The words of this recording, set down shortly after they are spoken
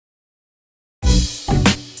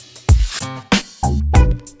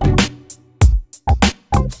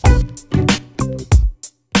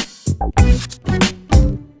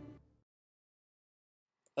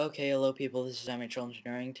Okay, hello people, this is Amateur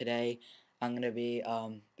Engineering. Today I'm going to be,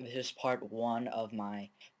 this is part one of my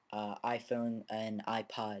iPhone and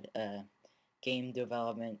iPod game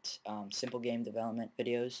development, simple game development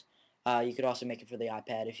videos. You could also make it for the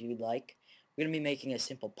iPad if you would like. We're going to be making a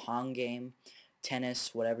simple Pong game,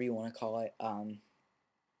 tennis, whatever you want to call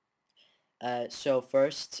it. So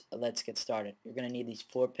first, let's get started. You're going to need these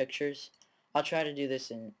 4 pictures. I'll try to do this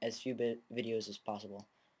in as few videos as possible.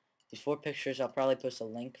 These 4 pictures, I'll probably post a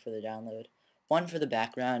link for the download. One for the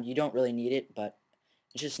background, you don't really need it, but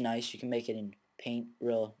it's just nice. You can make it in Paint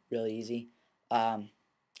real easy.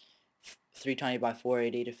 320 by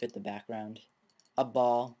 480 to fit the background. A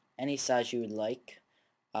ball, any size you would like.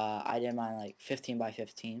 I did mine like 15 by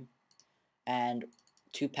 15. And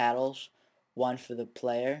 2 paddles, one for the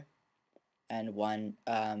player and one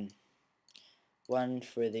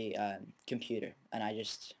for the computer. And I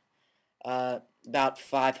just about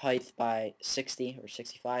 5 height by 60 or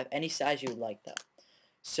 65, any size you would like though.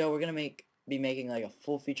 So we're gonna be making like a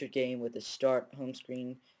full featured game with the start home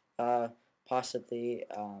screen, possibly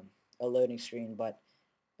a loading screen, but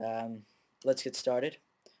um, let's get started.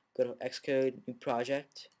 Go to Xcode, new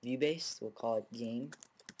project, view based, we'll call it game.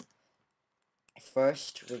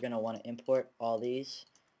 First we're gonna want to import all these.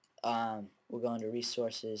 We're going to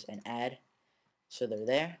resources and add, so they're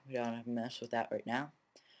there. We don't have to mess with that right now.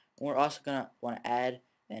 We're also going to want to add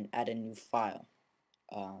a new file.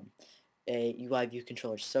 A UI view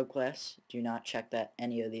controller subclass. Do not check that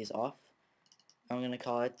any of these off. I'm going to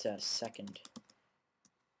call it second.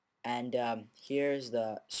 And here's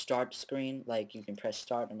the start screen. Like, you can press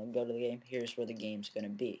start and it'll go to the game. Here's where the game's going to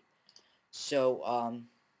be. So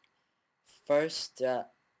first,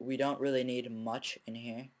 we don't really need much in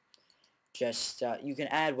here. Just you can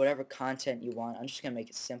add whatever content you want. I'm just going to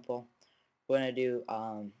make it simple. We're going to do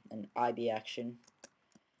an IB action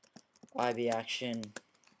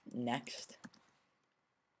next,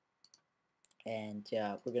 and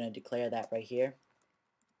we're going to declare that right here,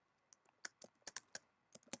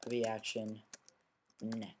 IB action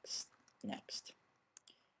next.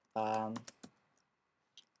 Um,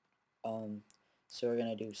 so we're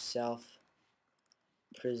going to do self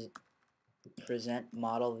present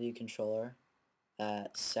model view controller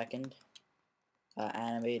second,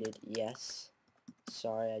 animated yes.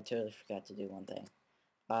 Sorry, I totally forgot to do one thing.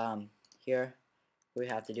 Here we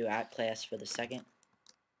have to do at class for the second.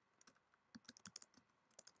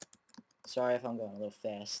 Sorry if I'm going a little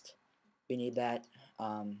fast. We need that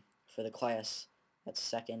for the class. That's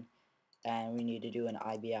second. And we need to do an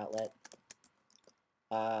IB outlet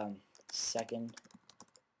second.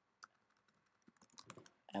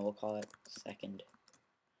 And we'll call it second.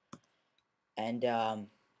 And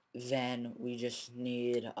then we just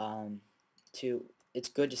need it's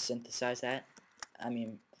good to synthesize that. I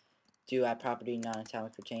mean, do at property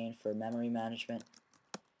non-atomic retain for memory management.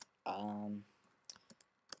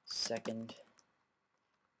 Second.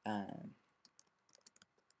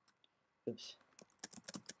 Oops.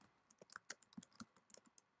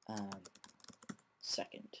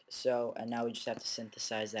 Second. So, and now we just have to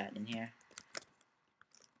synthesize that in here.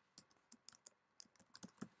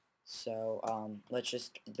 So, let's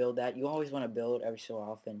just build that. You always want to build every so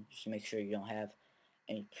often, just to make sure you don't have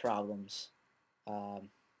any problems.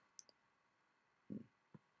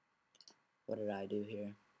 What did I do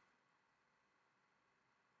here?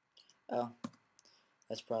 Oh,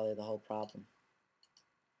 that's probably the whole problem.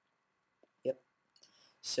 Yep.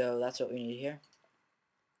 So that's what we need here.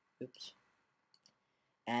 Oops.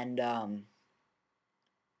 And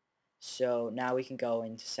so now we can go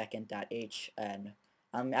into second.h, and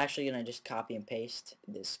I'm actually gonna just copy and paste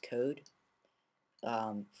this code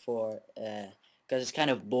for because it's kind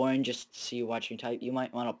of boring just to see you watching type. You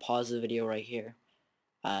might want to pause the video right here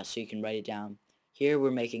so you can write it down. Here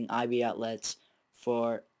we're making IB outlets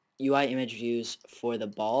for UI image views for the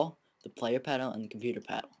ball, the player paddle, and the computer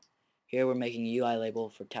paddle. Here we're making a UI label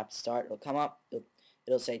for tap to start. It'll come up,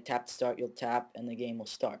 it'll say tap to start, you'll tap, and the game will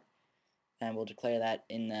start. And we'll declare that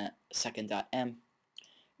in the second.m.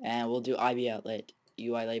 And we'll do IB outlet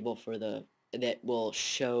UI label for that will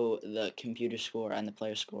show the computer score and the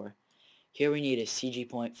player score. Here we need a CG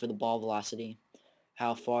point for the ball velocity,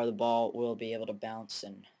 how far the ball will be able to bounce,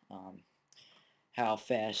 and how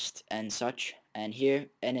fast and such. And here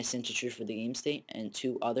NS integers for the game state, and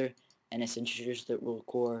 2 other NS integers that will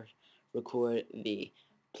record the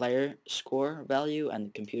player score value and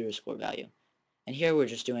the computer score value. And here we're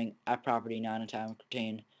just doing at property non-atomic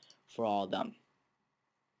retain for all of them.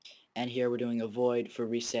 And here we're doing a void for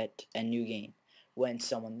reset and new game. When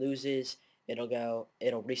someone loses,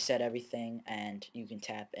 it'll reset everything, and you can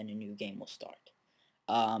tap and a new game will start.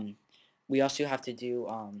 we also have to do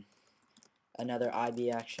another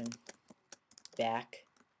IB action back,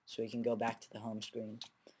 so we can go back to the home screen.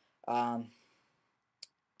 Um,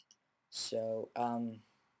 so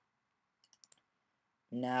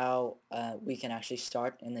now we can actually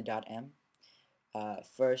start in the .m.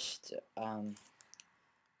 First,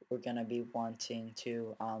 we're gonna be wanting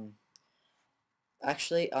to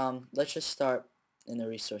let's just start in the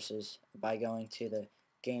resources by going to the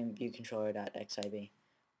game view controller.xib.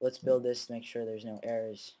 Let's build this to make sure there's no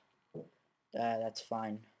errors. That's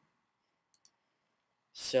fine.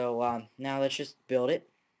 So now let's just build it,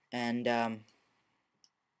 and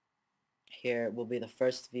here will be the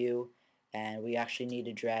first view, and we actually need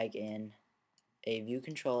to drag in a view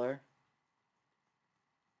controller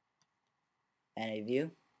and a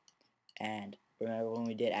view, and remember when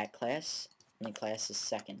we did add class, and the class is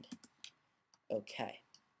second. Okay,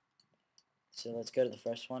 so let's go to the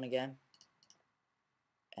first one again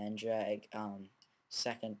and drag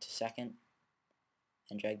second to second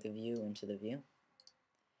and drag the view into the view.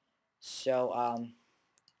 So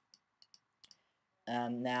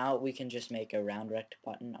now we can just make a round rect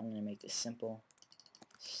button. I'm going to make this simple.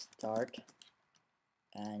 Start,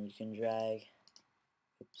 and you can drag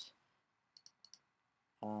oops,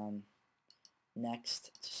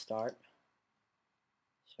 next to start,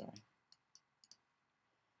 sorry,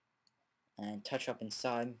 and touch up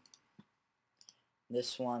inside.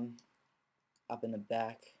 This one up in the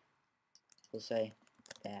back, we'll say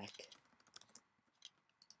back,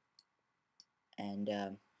 and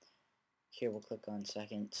here we'll click on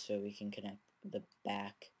second so we can connect the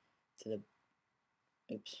back to the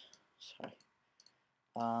oops, sorry,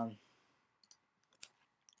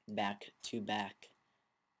 back to back,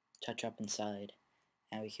 touch up inside,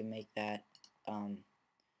 and we can make that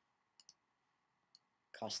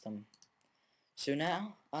custom. So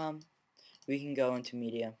now we can go into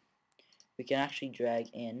media. We can actually drag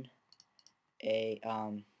in a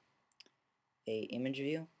image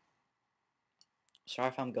view. Sorry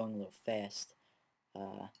if I'm going a little fast.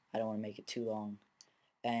 I don't want to make it too long.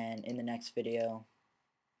 And in the next video,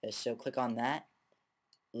 so click on that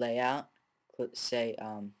layout. Say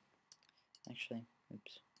actually,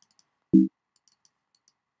 oops.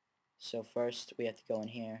 So first we have to go in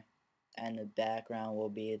here, and the background will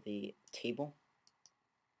be the table,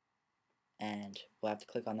 and we'll have to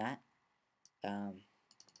click on that.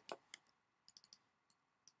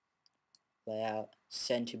 Layout,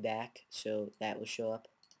 send to back, so that will show up.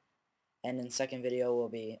 And in the second video we'll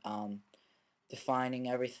be defining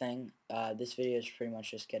everything. This video is pretty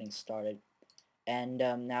much just getting started. And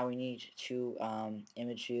now we need two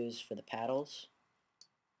image views for the paddles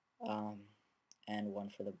and one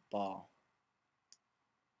for the ball.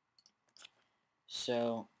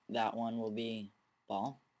 So that one will be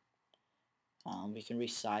ball. We can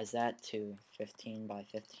resize that to 15 by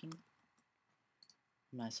 15.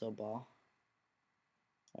 Nice little ball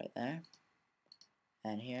right there.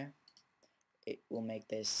 And here it will make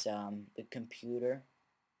this the computer,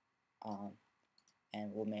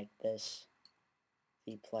 and we'll make this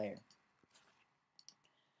the player.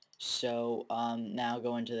 So now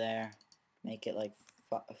go into there, make it like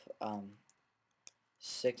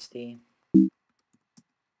 60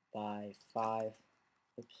 by 5.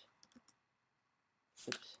 Oops.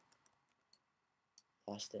 Oops.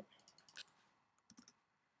 Lost it.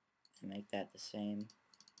 And make that the same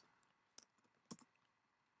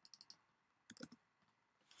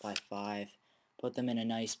by 5. Put them in a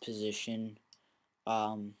nice position.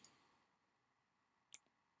 Right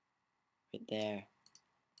there.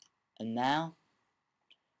 And now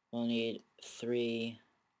we'll need 3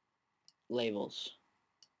 labels.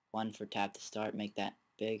 One for tap to start, make that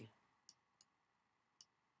big.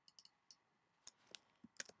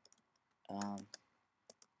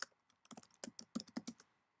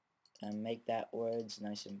 And make that words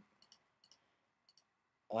nice and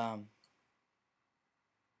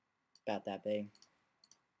about that big.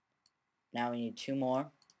 Now we need 2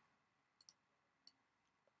 more.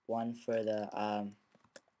 One for the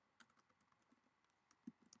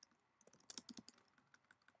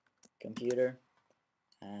computer,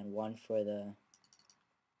 and one for the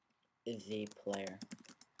player.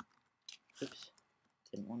 Oops,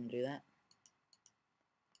 didn't want to do that.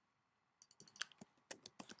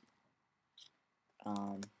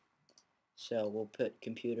 So we'll put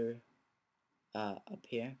computer up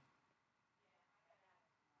here.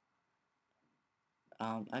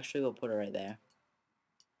 Actually, we'll put it right there.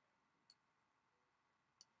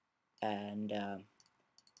 And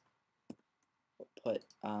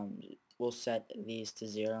we'll set these to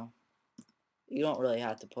 0. You don't really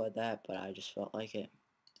have to put that, but I just felt like it.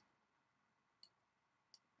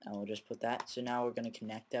 and we'll just put that. So now we're going to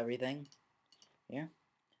connect everything here.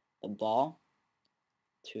 The ball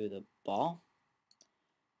to the ball.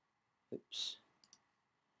 Oops.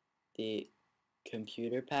 The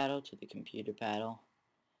computer paddle to the computer paddle.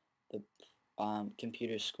 The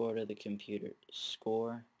computer score to the computer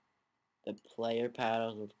score. The player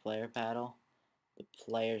paddle to the player paddle. The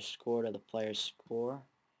player score to the player score.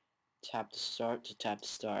 Tap to start to tap to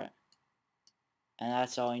start. And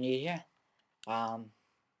that's all you need here.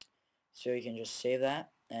 So you can just save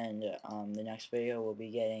that, and the next video we'll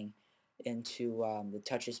be getting into the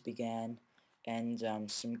touches began and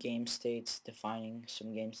some game states, defining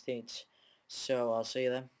some game states. So I'll see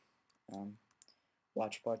you then.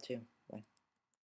 Watch part 2.